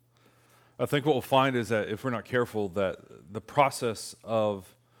I think what we'll find is that if we're not careful, that the process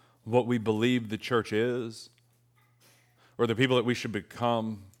of what we believe the church is, or the people that we should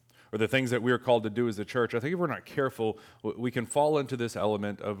become, or the things that we are called to do as a church, I think if we're not careful, we can fall into this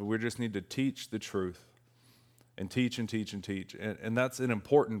element of we just need to teach the truth and teach and teach and teach. And that's an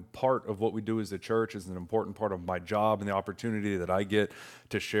important part of what we do as a church, is an important part of my job and the opportunity that I get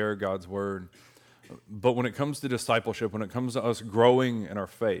to share God's word. But when it comes to discipleship, when it comes to us growing in our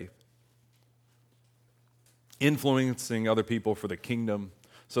faith, influencing other people for the kingdom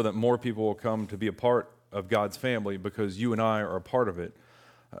so that more people will come to be a part of God's family because you and I are a part of it.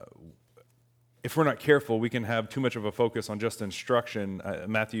 If we're not careful, we can have too much of a focus on just instruction.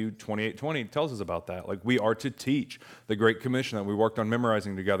 Matthew 28:20 tells us about that. Like, we are to teach. The Great Commission that we worked on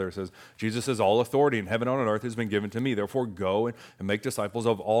memorizing together says, Jesus says, all authority in heaven and on earth has been given to me. Therefore, go and make disciples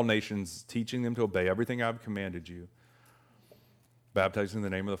of all nations, teaching them to obey everything I've commanded you, baptizing in the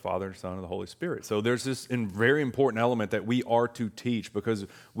name of the Father, Son, and the Holy Spirit. So there's this very important element that we are to teach because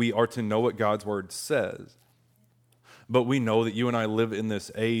we are to know what God's word says. But we know that you and I live in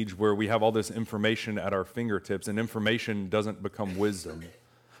this age where we have all this information at our fingertips, and information doesn't become wisdom.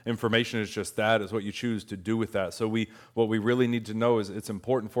 Information is just that, is what you choose to do with that. So what we really need to know is it's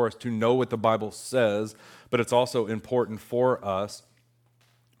important for us to know what the Bible says, but it's also important for us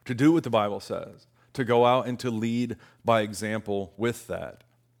to do what the Bible says, to go out and to lead by example with that.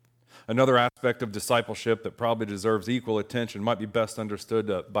 Another aspect of discipleship that probably deserves equal attention might be best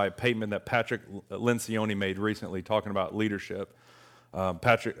understood by a statement that Patrick Lencioni made recently talking about leadership.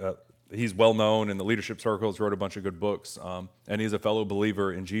 Patrick, he's well known in the leadership circles, wrote a bunch of good books, and he's a fellow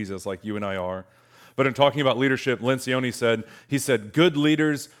believer in Jesus like you and I are. But in talking about leadership, Lencioni said, good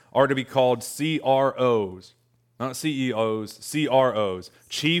leaders are to be called CROs, not CEOs, CROs,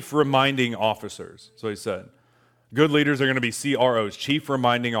 Chief Reminding Officers. So he said. Good leaders are going to be CROs, Chief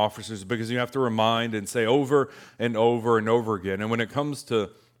Reminding Officers, because you have to remind and say over and over and over again. And when it comes to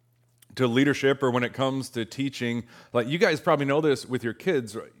leadership, or when it comes to teaching, like, you guys probably know this with your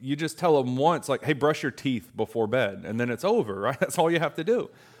kids, you just tell them once, like, hey, brush your teeth before bed, and then it's over, right? That's all you have to do.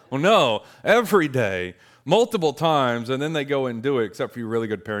 Well, no, every day, multiple times, and then they go and do it, except for you really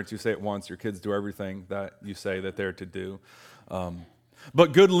good parents, you say it once, your kids do everything that you say that they're to do.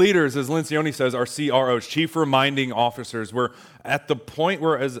 But good leaders, as Lencioni says, are CROs, Chief Reminding Officers. We're at the point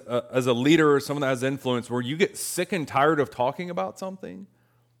where as a leader or someone that has influence, where you get sick and tired of talking about something,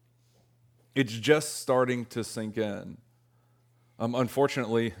 it's just starting to sink in.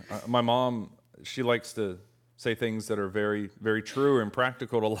 Unfortunately, my mom, she likes to say things that are very, very true and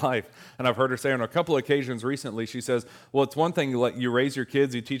practical to life. And I've heard her say on a couple of occasions recently, she says, well, it's one thing, like, you raise your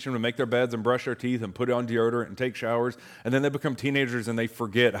kids, you teach them to make their beds and brush their teeth and put on deodorant and take showers, and then they become teenagers and they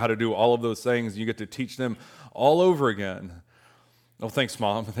forget how to do all of those things. You get to teach them all over again. Oh, thanks,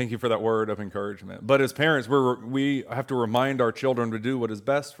 Mom. Thank you for that word of encouragement. But as parents, we have to remind our children to do what is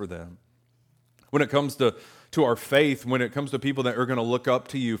best for them. When it comes to our faith, when it comes to people that are going to look up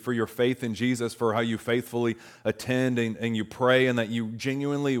to you for your faith in Jesus, for how you faithfully attend and you pray, and that you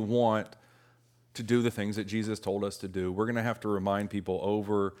genuinely want to do the things that Jesus told us to do, we're going to have to remind people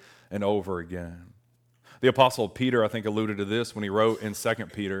over and over again. The Apostle Peter, I think, alluded to this when he wrote in 2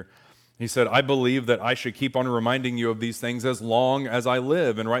 Peter. He said, I believe that I should keep on reminding you of these things as long as I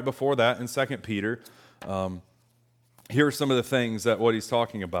live. And right before that, in 2 Peter, here are some of the things that what he's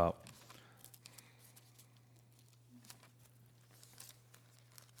talking about.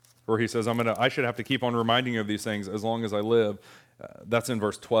 Where he says, I should have to keep on reminding you of these things as long as I live. That's in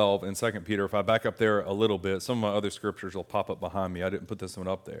verse 12 in 2 Peter. If I back up there a little bit, some of my other scriptures will pop up behind me. I didn't put this one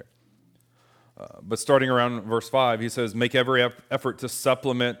up there. But starting around verse 5, he says, make every effort to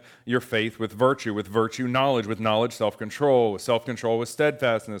supplement your faith with virtue knowledge, with knowledge, self-control, with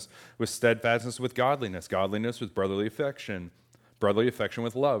steadfastness with godliness, godliness with brotherly affection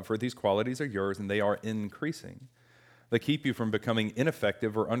with love. For these qualities are yours, and they are increasing. They keep you from becoming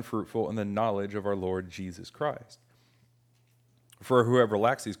ineffective or unfruitful in the knowledge of our Lord Jesus Christ. For whoever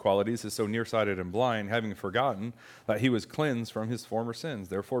lacks these qualities is so nearsighted and blind, having forgotten that he was cleansed from his former sins.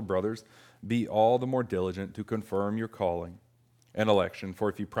 Therefore, brothers, be all the more diligent to confirm your calling and election, for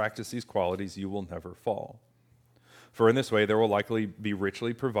if you practice these qualities, you will never fall. For in this way, there will likely be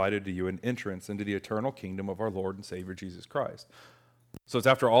richly provided to you an entrance into the eternal kingdom of our Lord and Savior Jesus Christ. So it's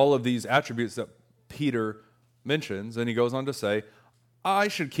after all of these attributes that Peter mentions, and he goes on to say, I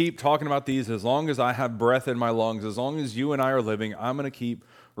should keep talking about these as long as I have breath in my lungs. As long as you and I are living, I'm going to keep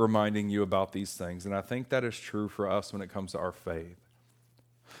reminding you about these things. And I think that is true for us when it comes to our faith.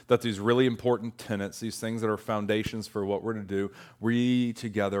 That these really important tenets, these things that are foundations for what we're to do, we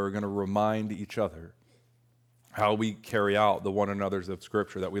together are going to remind each other how we carry out the one another's of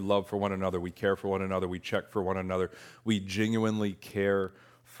Scripture, that we love for one another, we care for one another, we check for one another, we genuinely care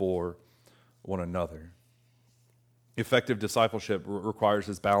for one another. Effective discipleship requires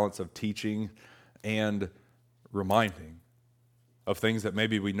this balance of teaching and reminding of things that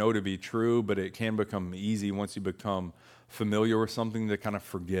maybe we know to be true, but it can become easy once you become familiar with something to kind of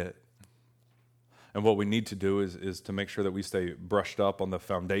forget. And what we need to do is to make sure that we stay brushed up on the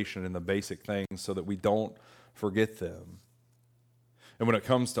foundation and the basic things so that we don't forget them. And when it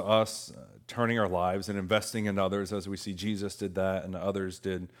comes to us turning our lives and investing in others, as we see Jesus did that and others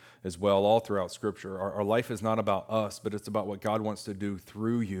did as well all throughout Scripture, our life is not about us, but it's about what God wants to do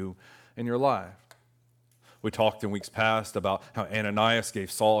through you in your life. We talked in weeks past about how Ananias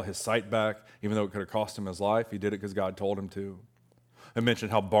gave Saul his sight back, even though it could have cost him his life. He did it because God told him to. I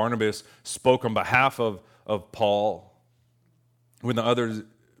mentioned how Barnabas spoke on behalf of Paul when the other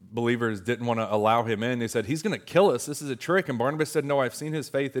believers didn't want to allow him in. They said, he's going to kill us. This is a trick. And Barnabas said, no, I've seen his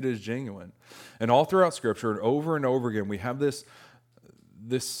faith. It is genuine. And all throughout Scripture, and over again, we have this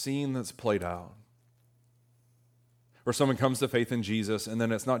scene that's played out where someone comes to faith in Jesus, and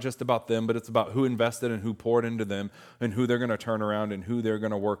then it's not just about them, but it's about who invested and who poured into them and who they're going to turn around and who they're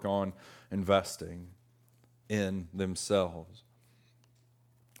going to work on investing in themselves.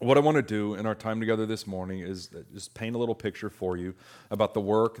 What I want to do in our time together this morning is just paint a little picture for you about the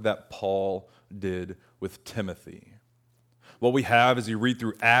work that Paul did with Timothy. What we have is you read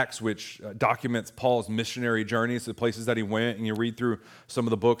through Acts, which documents Paul's missionary journeys, the places that he went, and you read through some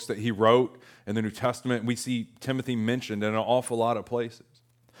of the books that he wrote in the New Testament. We see Timothy mentioned in an awful lot of places.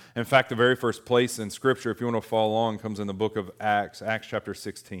 In fact, the very first place in Scripture, if you want to follow along, comes in the book of Acts, Acts chapter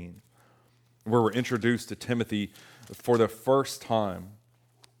 16, where we're introduced to Timothy for the first time.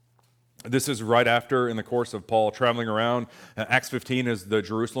 This is right after, in the course of Paul traveling around. Acts 15 is the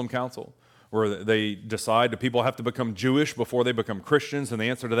Jerusalem Council, where they decide do people have to become Jewish before they become Christians? And the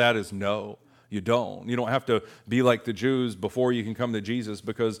answer to that is no, you don't. You don't have to be like the Jews before you can come to Jesus,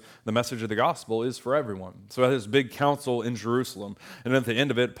 because the message of the gospel is for everyone. So this big council in Jerusalem. And at the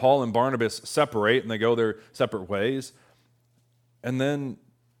end of it, Paul and Barnabas separate and they go their separate ways. And then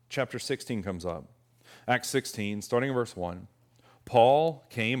chapter 16 comes up. Acts 16, starting in verse 1. Paul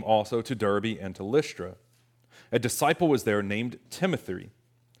came also to Derbe and to Lystra. A disciple was there named Timothy,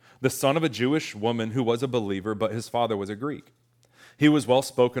 the son of a Jewish woman who was a believer, but his father was a Greek. He was well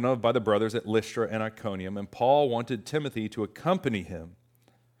spoken of by the brothers at Lystra and Iconium, and Paul wanted Timothy to accompany him.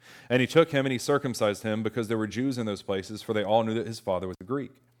 And he took him and he circumcised him, because there were Jews in those places, for they all knew that his father was a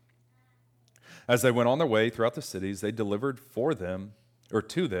Greek. As they went on their way throughout the cities, they delivered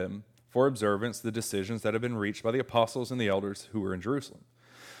to them, for observance, the decisions that had been reached by the apostles and the elders who were in Jerusalem.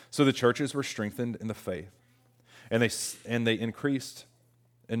 So the churches were strengthened in the faith, and they increased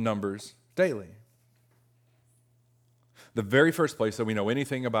in numbers daily. The very first place that we know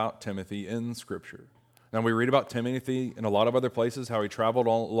anything about Timothy in Scripture. Now we read about Timothy in a lot of other places, how he traveled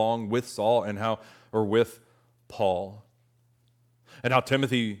along with Saul with Paul, and how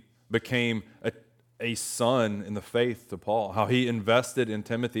Timothy became a son in the faith to Paul, how he invested in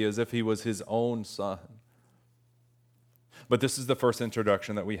Timothy as if he was his own son. But this is the first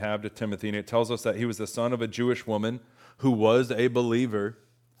introduction that we have to Timothy, and it tells us that he was the son of a Jewish woman who was a believer,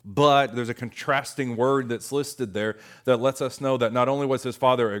 but there's a contrasting word that's listed there that lets us know that not only was his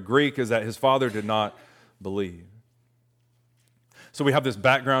father a Greek, is that his father did not believe. So we have this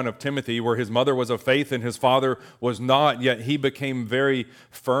background of Timothy where his mother was of faith and his father was not, yet he became very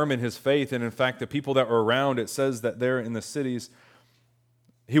firm in his faith. And in fact, the people that were around, it says that there in the cities,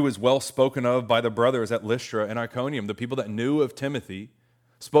 he was well spoken of by the brothers at Lystra and Iconium. The people that knew of Timothy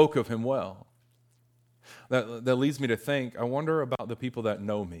spoke of him well. That leads me to think, I wonder about the people that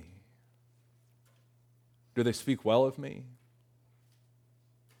know me. Do they speak well of me?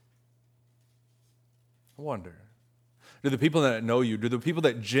 I wonder. Do the people that know you, do the people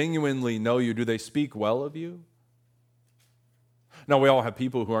that genuinely know you, do they speak well of you? Now, we all have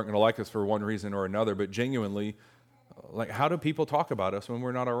people who aren't going to like us for one reason or another, but genuinely, like, how do people talk about us when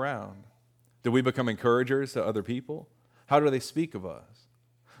we're not around? Do we become encouragers to other people? How do they speak of us?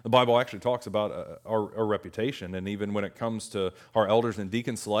 The Bible actually talks about our reputation, and even when it comes to our elders and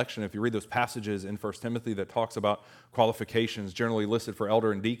deacon selection, if you read those passages in 1 Timothy that talks about qualifications generally listed for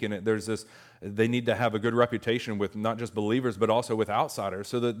elder and deacon, there's this, they need to have a good reputation with not just believers, but also with outsiders,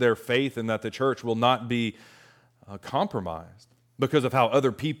 so that their faith and that the church will not be compromised because of how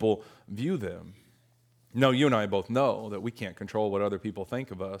other people view them. No, you and I both know that we can't control what other people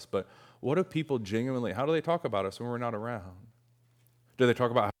think of us, but what do people genuinely, how do they talk about us when we're not around? Do they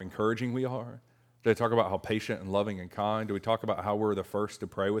talk about how encouraging we are? Do they talk about how patient and loving and kind? Do we talk about how we're the first to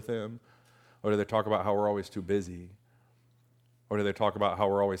pray with them? Or do they talk about how we're always too busy? Or do they talk about how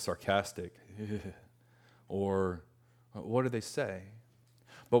we're always sarcastic? Or what do they say?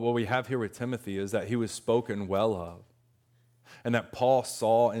 But what we have here with Timothy is that he was spoken well of. And that Paul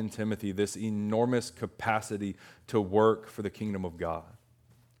saw in Timothy this enormous capacity to work for the kingdom of God.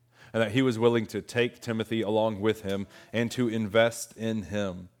 And that he was willing to take Timothy along with him and to invest in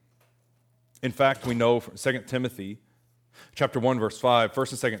him. In fact, we know from 2 Timothy chapter 1, verse 5, 1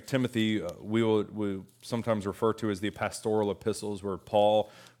 and 2 Timothy, we sometimes refer to as the pastoral epistles, where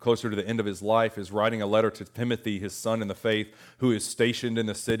Paul, closer to the end of his life, is writing a letter to Timothy, his son in the faith, who is stationed in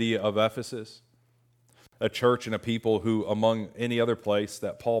the city of Ephesus, a church and a people who, among any other place,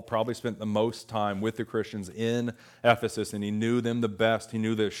 that Paul probably spent the most time with the Christians in Ephesus, and he knew them the best. He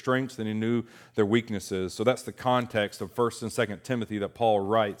knew their strengths and he knew their weaknesses. So that's the context of 1 and 2 Timothy that Paul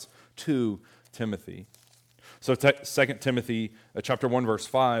writes to Timothy. So 2 Timothy chapter 1, verse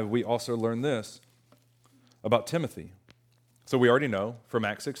 5, we also learn this about Timothy. So we already know from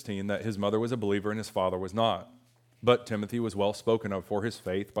Acts 16 that his mother was a believer and his father was not. But Timothy was well spoken of for his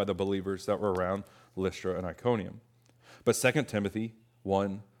faith by the believers that were around Lystra and Iconium. But 2 Timothy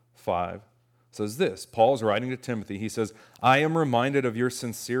 1, 5 says this. Paul's writing to Timothy. He says, I am reminded of your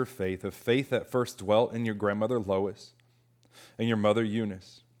sincere faith, of faith that first dwelt in your grandmother Lois and your mother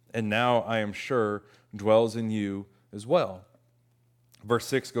Eunice, and now I am sure dwells in you as well. Verse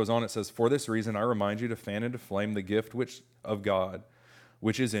 6 goes on, it says, for this reason I remind you to fan into flame the gift of God,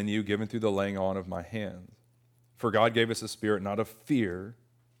 which is in you, given through the laying on of my hands. For God gave us a spirit not of fear,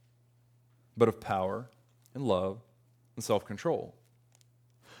 but of power and love and self-control.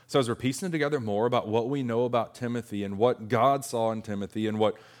 So as we're piecing together more about what we know about Timothy and what God saw in Timothy and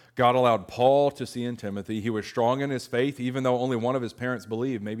what God allowed Paul to see in Timothy, he was strong in his faith, even though only one of his parents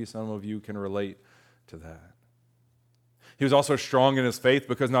believed. Maybe some of you can relate to that. He was also strong in his faith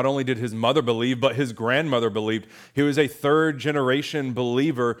because not only did his mother believe, but his grandmother believed. He was a third-generation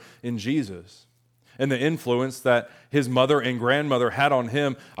believer in Jesus. And the influence that his mother and grandmother had on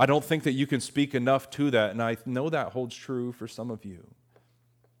him, I don't think that you can speak enough to that, and I know that holds true for some of you.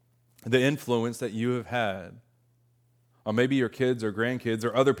 The influence that you have had, or maybe your kids or grandkids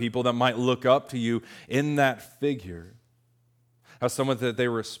or other people that might look up to you in that figure, as someone that they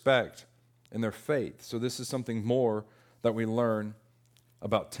respect in their faith. So this is something more that we learn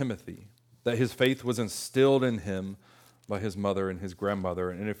about Timothy, that his faith was instilled in him by his mother and his grandmother.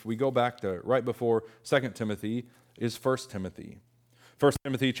 And if we go back to right before 2 Timothy is 1 Timothy. 1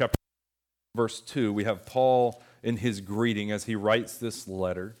 Timothy chapter verse 2, we have Paul in his greeting as he writes this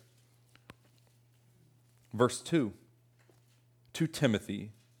letter. Verse 2, to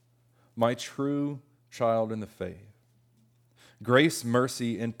Timothy, my true child in the faith, grace,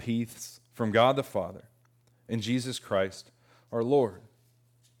 mercy, and peace from God the Father and Jesus Christ our Lord.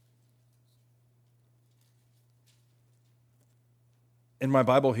 In my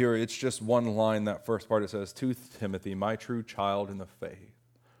Bible here, it's just one line, that first part. It says, to Timothy, my true child in the faith.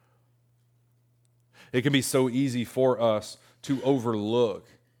 It can be so easy for us to overlook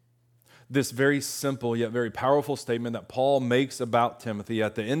this very simple yet very powerful statement that Paul makes about Timothy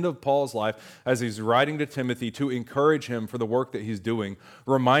at the end of Paul's life as he's writing to Timothy to encourage him for the work that he's doing,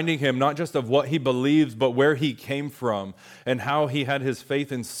 reminding him not just of what he believes, but where he came from and how he had his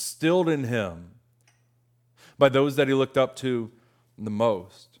faith instilled in him by those that he looked up to the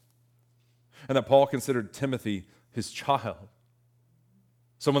most. And that Paul considered Timothy his child.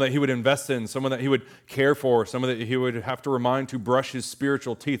 Someone that he would invest in, someone that he would care for, someone that he would have to remind to brush his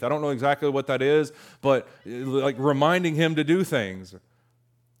spiritual teeth. I don't know exactly what that is, but like reminding him to do things.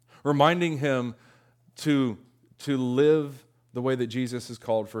 Reminding him to live the way that Jesus has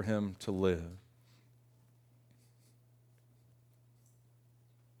called for him to live.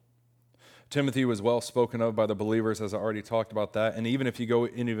 Timothy was well spoken of by the believers, as I already talked about that. And even if you go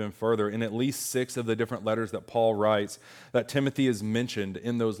in even further, in at least 6 of the different letters that Paul writes, that Timothy is mentioned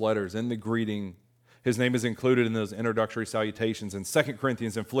in those letters, in the greeting. His name is included in those introductory salutations in 2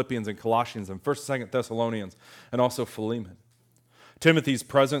 Corinthians and Philippians and Colossians and 1st and 2nd Thessalonians and also Philemon. Timothy's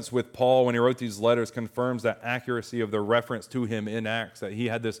presence with Paul when he wrote these letters confirms that accuracy of the reference to him in Acts, that he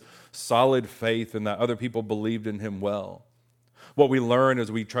had this solid faith and that other people believed in him well. What we learn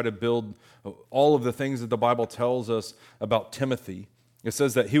as we try to build all of the things that the Bible tells us about Timothy. It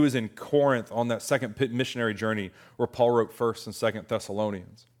says that he was in Corinth on that second missionary journey where Paul wrote 1st and 2nd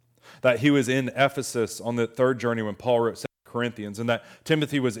Thessalonians. That he was in Ephesus on the third journey when Paul wrote 2 Corinthians. And that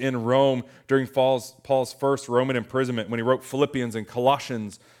Timothy was in Rome during Paul's first Roman imprisonment when he wrote Philippians and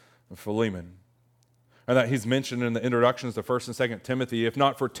Colossians and Philemon. and that he's mentioned in the introductions to 1st and 2nd Timothy. If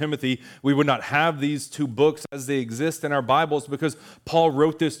not for Timothy, we would not have these two books as they exist in our Bibles, because Paul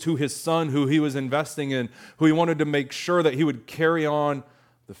wrote this to his son who he was investing in, who he wanted to make sure that he would carry on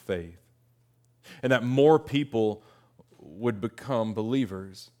the faith and that more people would become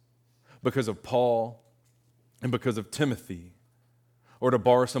believers because of Paul and because of Timothy. Or to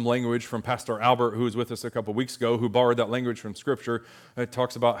borrow some language from Pastor Albert, who was with us a couple weeks ago, who borrowed that language from Scripture. It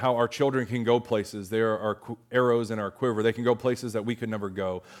talks about how our children can go places. They are arrows in our quiver. They can go places that we could never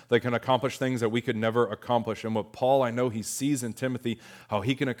go. They can accomplish things that we could never accomplish. And what Paul, I know he sees in Timothy, how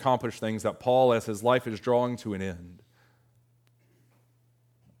he can accomplish things that Paul, as his life is drawing to an end,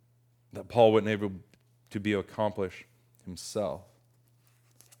 that Paul wouldn't able to be accomplished himself.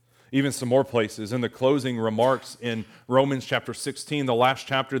 Even some more places in the closing remarks in Romans chapter 16, the last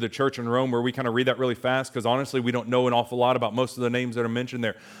chapter of the church in Rome, where we kind of read that really fast because honestly we don't know an awful lot about most of the names that are mentioned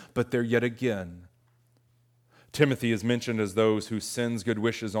there. But there yet again, Timothy is mentioned as those who sends good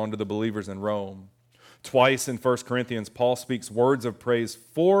wishes onto the believers in Rome. Twice in 1 Corinthians, Paul speaks words of praise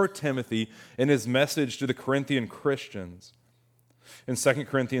for Timothy in his message to the Corinthian Christians. In 2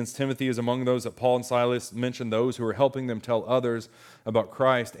 Corinthians, Timothy is among those that Paul and Silas mention, those who are helping them tell others about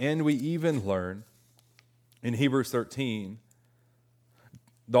Christ. And we even learn in Hebrews 13,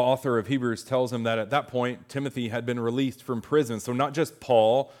 the author of Hebrews tells him that at that point, Timothy had been released from prison. So not just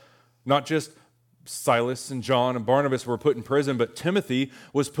Paul, not just Silas and John and Barnabas were put in prison, but Timothy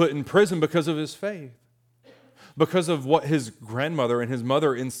was put in prison because of his faith. Because of what his grandmother and his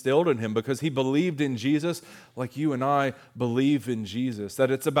mother instilled in him, because he believed in Jesus like you and I believe in Jesus,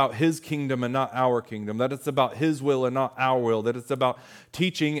 that it's about his kingdom and not our kingdom, that it's about his will and not our will, that it's about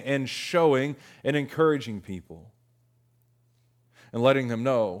teaching and showing and encouraging people and letting them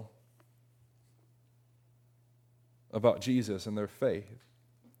know about Jesus and their faith.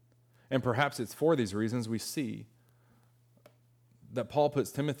 And perhaps it's for these reasons we see that Paul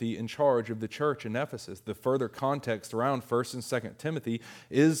puts Timothy in charge of the church in Ephesus. The further context around 1st and 2nd Timothy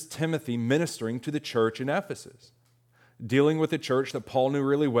is Timothy ministering to the church in Ephesus, dealing with a church that Paul knew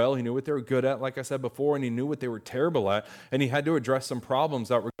really well. He knew what they were good at, like I said before, and he knew what they were terrible at, and he had to address some problems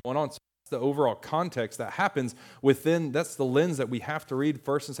that were going on. So that's the overall context that happens within, that's the lens that we have to read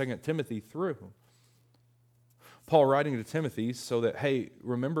 1st and 2nd Timothy through. Paul writing to Timothy so that, hey,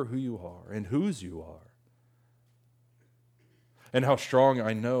 remember who you are and whose you are, and how strong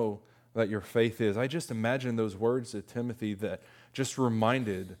I know that your faith is. I just imagine those words to Timothy that just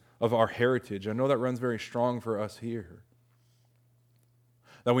reminded of our heritage. I know that runs very strong for us here.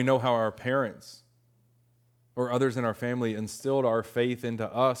 That we know how our parents or others in our family instilled our faith into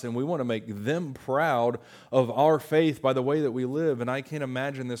us, and we want to make them proud of our faith by the way that we live. And I can't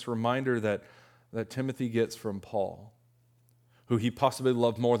imagine this reminder that Timothy gets from Paul, who he possibly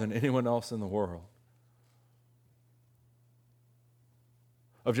loved more than anyone else in the world,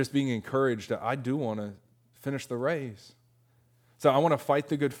 of just being encouraged that I do want to finish the race. So I want to fight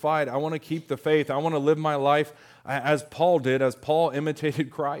the good fight. I want to keep the faith. I want to live my life as Paul did, as Paul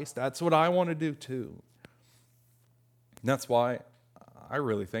imitated Christ. That's what I want to do too. And that's why I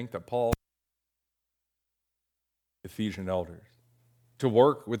really think that Paul, Ephesian elders, to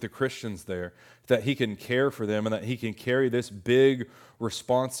work with the Christians there, that he can care for them and that he can carry this big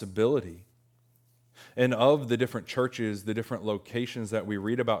responsibility. And of the different churches, the different locations that we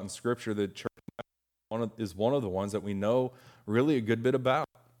read about in Scripture, the church is one of the ones that we know really a good bit about.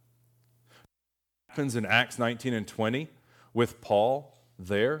 What happens in Acts 19 and 20 with Paul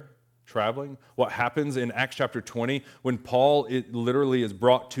there traveling? What happens in Acts chapter 20 when Paul literally is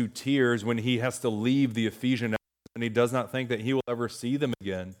brought to tears when he has to leave the Ephesian and he does not think that he will ever see them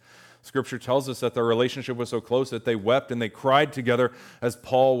again? Scripture tells us that their relationship was so close that they wept and they cried together as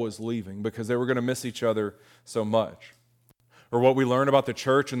Paul was leaving because they were going to miss each other so much. Or what we learn about the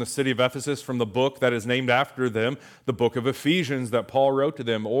church in the city of Ephesus from the book that is named after them, the book of Ephesians that Paul wrote to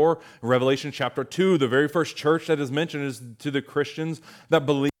them. Or Revelation chapter 2, the very first church that is mentioned is to the Christians that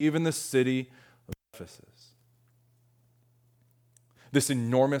believe in the city of Ephesus. This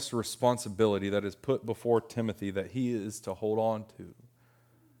enormous responsibility that is put before Timothy that he is to hold on to.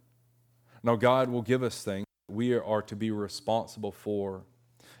 Now, God will give us things we are to be responsible for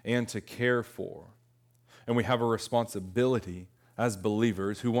and to care for. And we have a responsibility as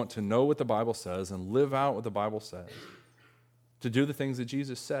believers who want to know what the Bible says and live out what the Bible says, to do the things that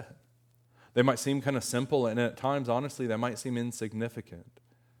Jesus said. They might seem kind of simple, and at times, honestly, they might seem insignificant.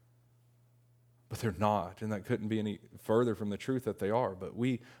 But they're not, and that couldn't be any further from the truth that they are. But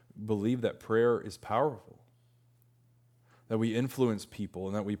we believe that prayer is powerful, that we influence people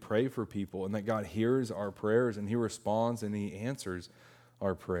and that we pray for people and that God hears our prayers and he responds and he answers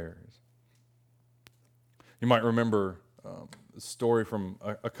our prayers. You might remember a story from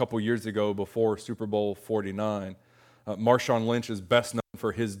a couple years ago before Super Bowl 49. Marshawn Lynch is best known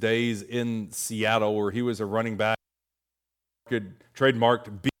for his days in Seattle, where he was a running back,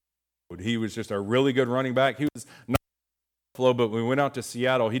 trademarked B. He was just a really good running back. He was not Buffalo, but when we went out to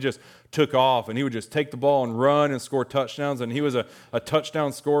Seattle, he just took off, and he would just take the ball and run and score touchdowns, and he was a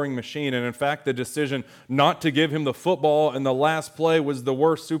touchdown scoring machine. And in fact, the decision not to give him the football in the last play was the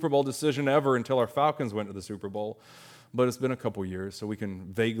worst Super Bowl decision ever until our Falcons went to the Super Bowl. But it's been a couple years, so we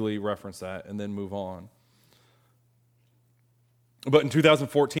can vaguely reference that and then move on. But in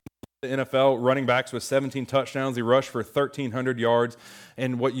 2014, the NFL running backs with 17 touchdowns. He rushed for 1,300 yards.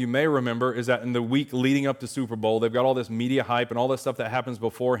 And what you may remember is that in the week leading up to Super Bowl, they've got all this media hype and all this stuff that happens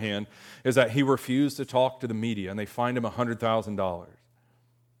beforehand, is that he refused to talk to the media, and they fined him $100,000.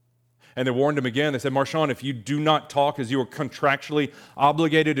 And they warned him again. They said, Marshawn, if you do not talk as you are contractually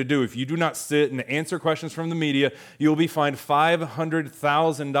obligated to do, if you do not sit and answer questions from the media, you will be fined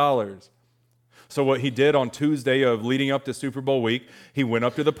 $500,000. So what he did on Tuesday of leading up to Super Bowl week, he went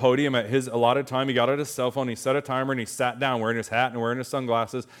up to the podium at his allotted time. He got out his cell phone, he set a timer, and he sat down wearing his hat and wearing his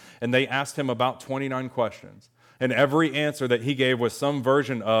sunglasses. And they asked him about 29 questions. And every answer that he gave was some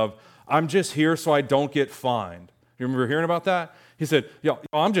version of, I'm just here so I don't get fined. You remember hearing about that? He said,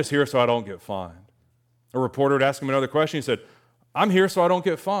 I'm just here so I don't get fined. A reporter would ask him another question. He said, I'm here so I don't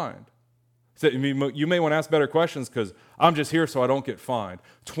get fined. He said, you may want to ask better questions because I'm just here so I don't get fined.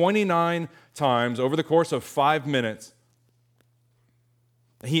 29 times over the course of 5 minutes,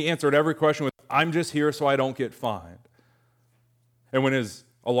 he answered every question with, I'm just here so I don't get fined. And when his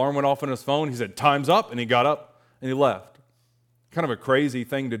alarm went off on his phone, he said, time's up, and he got up and he left. Kind of a crazy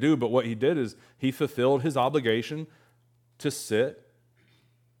thing to do, but what he did is he fulfilled his obligation to sit,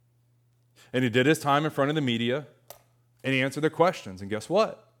 and he did his time in front of the media, and he answered their questions, and guess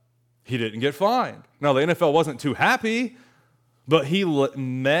what? He didn't get fined. Now, the NFL wasn't too happy, but he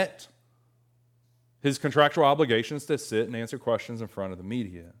met his contractual obligations to sit and answer questions in front of the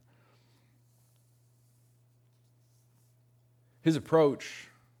media. His approach,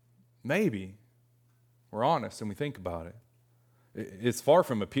 maybe, we're honest and we think about it, it's far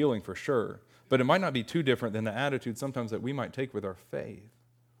from appealing for sure, but it might not be too different than the attitude sometimes that we might take with our faith.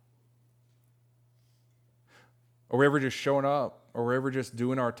 Are we ever just showing up? Or we're ever just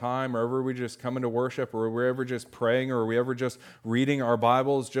doing our time? Or are we just coming to worship? Or are we ever just praying? Or are we ever just reading our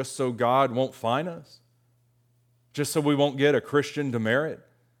Bibles just so God won't fine us? Just so we won't get a Christian demerit?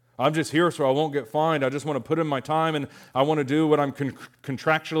 I'm just here so I won't get fined. I just want to put in my time and I want to do what I'm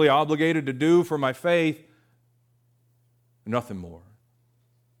contractually obligated to do for my faith. Nothing more.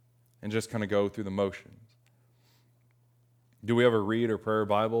 And just kind of go through the motions. Do we ever read or pray our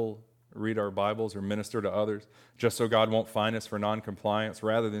Bible, read our Bibles or minister to others just so God won't fine us for non-compliance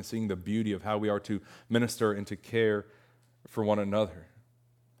rather than seeing the beauty of how we are to minister and to care for one another?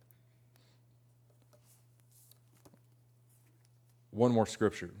 One more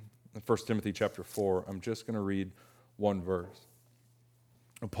scripture. In 1 Timothy chapter 4, I'm just going to read one verse.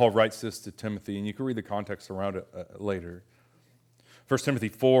 And Paul writes this to Timothy, and you can read the context around it later. 1 Timothy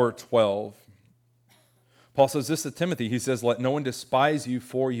 4:12. Paul says this to Timothy. He says, let no one despise you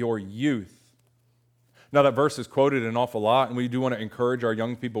for your youth. Now that verse is quoted an awful lot, and we do want to encourage our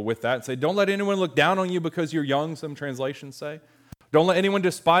young people with that and say, don't let anyone look down on you because you're young, some translations say. Don't let anyone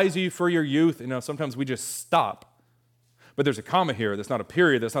despise you for your youth. Sometimes we just stop. But there's a comma here. That's not a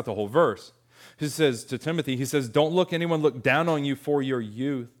period. That's not the whole verse. He says to Timothy, he says, don't let anyone look down on you for your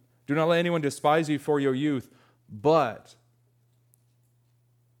youth. Do not let anyone despise you for your youth, but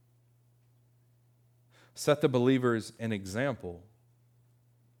set the believers an example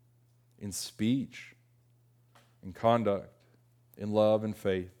in speech, in conduct, in love and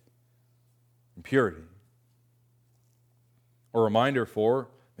faith, in purity. A reminder for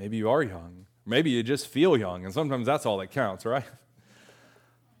maybe you are young, maybe you just feel young, and sometimes that's all that counts, right?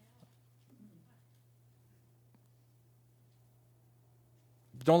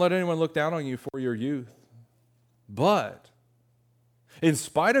 Don't let anyone look down on you for your youth, but in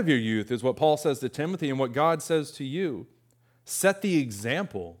spite of your youth is what Paul says to Timothy and what God says to you. Set the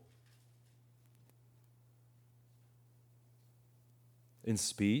example in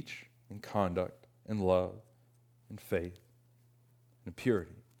speech, in conduct, in love, in faith, in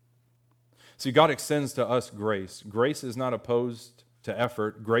purity. See, God extends to us grace. Grace is not opposed to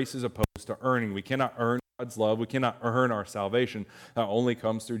effort. Grace is opposed to earning. We cannot earn God's love. We cannot earn our salvation. That only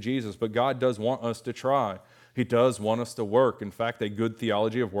comes through Jesus. But God does want us to try. He does want us to work. In fact, a good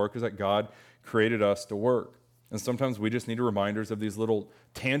theology of work is that God created us to work. And sometimes we just need reminders of these little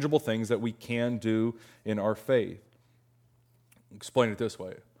tangible things that we can do in our faith. Explain it this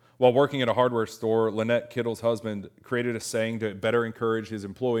way. While working at a hardware store, Lynette Kittle's husband created a saying to better encourage his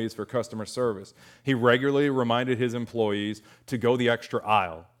employees for customer service. He regularly reminded his employees to go the extra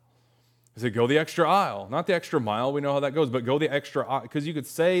aisle. He said, go the extra aisle, not the extra mile. We know how that goes, but go the extra aisle. Because you could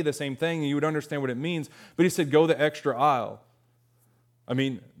say the same thing and you would understand what it means, but he said, go the extra aisle. I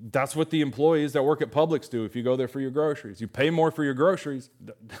mean, that's what the employees that work at Publix do if you go there for your groceries. You pay more for your groceries.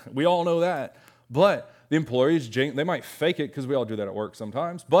 We all know that. But the employees, they might fake it because we all do that at work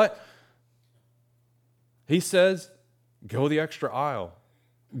sometimes. But he says, go the extra aisle.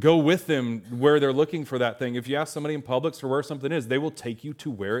 Go with them where they're looking for that thing. If you ask somebody in Publix for where something is, they will take you to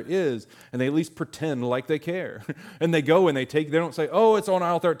where it is. And they at least pretend like they care. And they go and they don't say, oh, it's on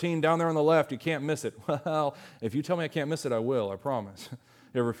aisle 13 down there on the left. You can't miss it. Well, if you tell me I can't miss it, I will. I promise.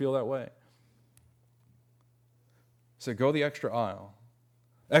 You ever feel that way? So go the extra aisle.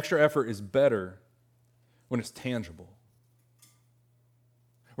 Extra effort is better when it's tangible.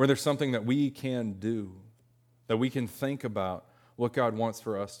 Where there's something that we can do, that we can think about what God wants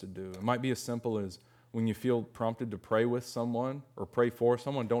for us to do. It might be as simple as when you feel prompted to pray with someone or pray for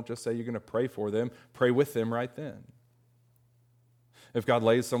someone, don't just say you're going to pray for them, pray with them right then. If God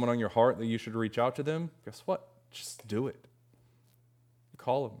lays someone on your heart that you should reach out to them, guess what? Just do it.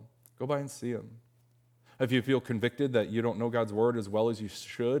 Call them. Go by and see them. If you feel convicted that you don't know God's word as well as you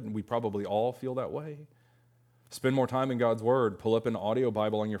should, and we probably all feel that way, spend more time in God's word. Pull up an audio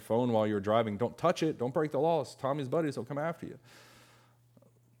Bible on your phone while you're driving. Don't touch it. Don't break the laws. Tommy's buddies will come after you.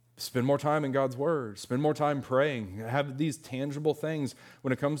 Spend more time in God's word. Spend more time praying. Have these tangible things.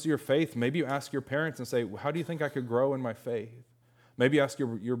 When it comes to your faith, maybe you ask your parents and say, how do you think I could grow in my faith? Maybe ask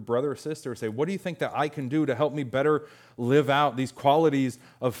your brother or sister, say, what do you think that I can do to help me better live out these qualities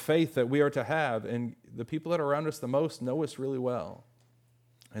of faith that we are to have? And the people that are around us the most know us really well.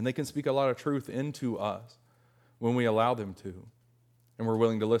 And they can speak a lot of truth into us when we allow them to. And we're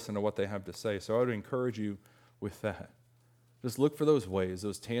willing to listen to what they have to say. So I would encourage you with that. Just look for those ways,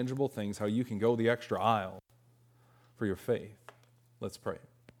 those tangible things, how you can go the extra aisle for your faith. Let's pray.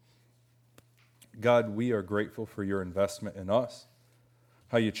 God, we are grateful for your investment in us.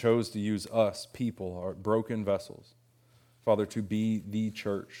 How you chose to use us, people, our broken vessels, Father, to be the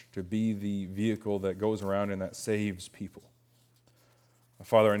church, to be the vehicle that goes around and that saves people.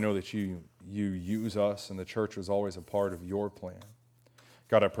 Father, I know that you use us, and the church was always a part of your plan.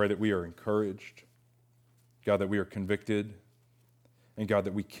 God, I pray that we are encouraged, God, that we are convicted, and God,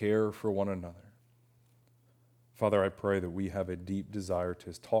 that we care for one another. Father, I pray that we have a deep desire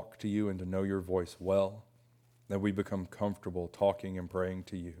to talk to you and to know your voice well, that we become comfortable talking and praying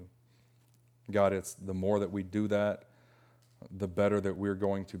to you. God, it's the more that we do that, the better that we're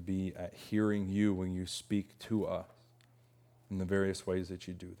going to be at hearing you when you speak to us in the various ways that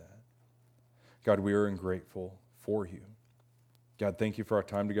you do that. God, we are grateful for you. God, thank you for our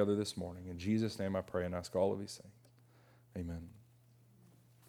time together this morning. In Jesus' name I pray and ask all of these things. Amen.